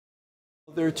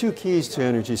There are two keys to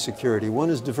energy security. One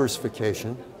is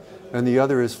diversification, and the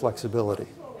other is flexibility.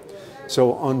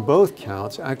 So on both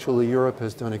counts, actually, Europe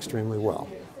has done extremely well.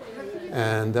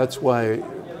 And that's why,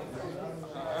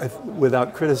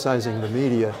 without criticizing the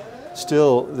media,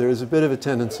 still there's a bit of a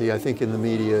tendency, I think, in the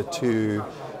media to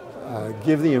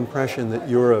give the impression that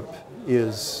Europe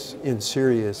is in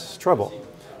serious trouble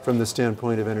from the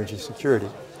standpoint of energy security.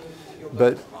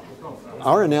 But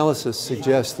our analysis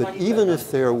suggests that even if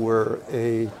there were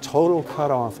a total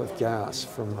cutoff of gas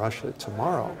from Russia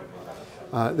tomorrow,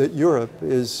 that Europe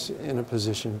is in a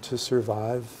position to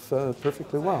survive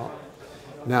perfectly well.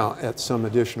 Now, at some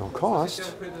additional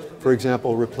cost, for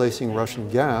example, replacing Russian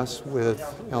gas with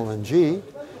LNG,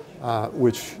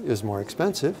 which is more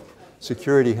expensive.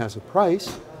 Security has a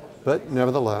price, but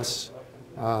nevertheless,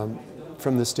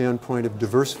 from the standpoint of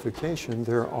diversification,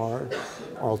 there are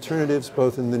alternatives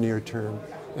both in the near term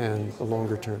and the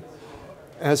longer term.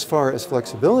 As far as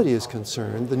flexibility is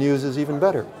concerned, the news is even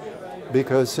better,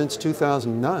 because since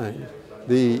 2009,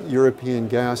 the European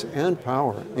gas and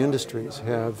power industries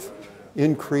have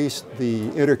increased the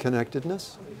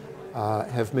interconnectedness,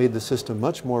 have made the system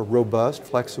much more robust,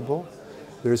 flexible.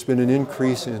 There's been an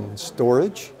increase in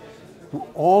storage,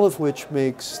 all of which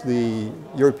makes the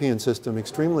European system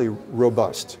extremely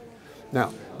robust.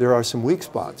 Now, there are some weak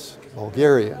spots.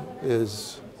 Bulgaria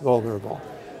is vulnerable.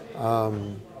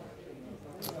 The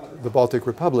Baltic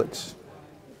republics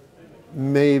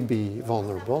may be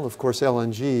vulnerable. Of course,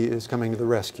 LNG is coming to the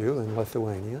rescue in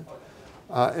Lithuania.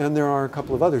 And there are a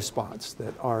couple of other spots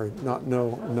that are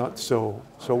not so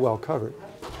well covered.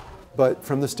 But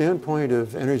from the standpoint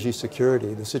of energy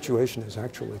security, the situation is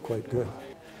actually quite good.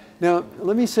 Now,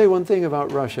 let me say one thing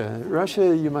about Russia.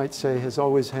 Russia, you might say, has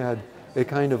always had a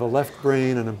kind of a left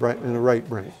brain and a right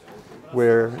brain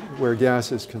where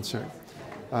gas is concerned.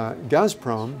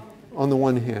 Gazprom, on the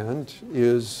one hand,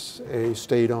 is a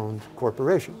state-owned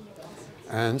corporation.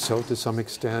 And so, to some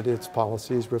extent, its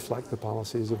policies reflect the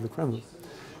policies of the Kremlin.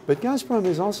 But Gazprom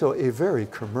is also a very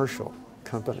commercial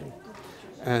company.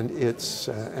 And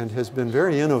and has been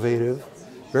very innovative,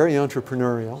 very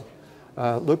entrepreneurial.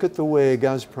 Look at the way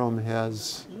Gazprom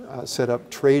has set up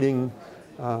trading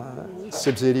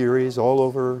subsidiaries all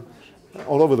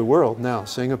over the world now.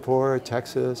 Singapore,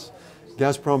 Texas.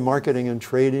 Gazprom Marketing and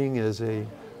Trading is a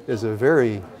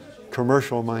very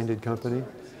commercial-minded company.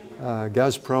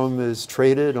 Gazprom is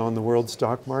traded on the world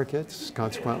stock markets.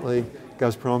 Consequently,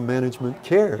 Gazprom management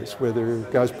cares whether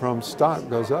Gazprom stock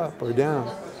goes up or down.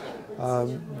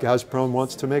 Gazprom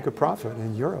wants to make a profit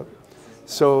in Europe.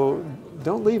 So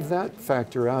don't leave that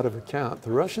factor out of account.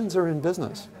 The Russians are in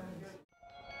business.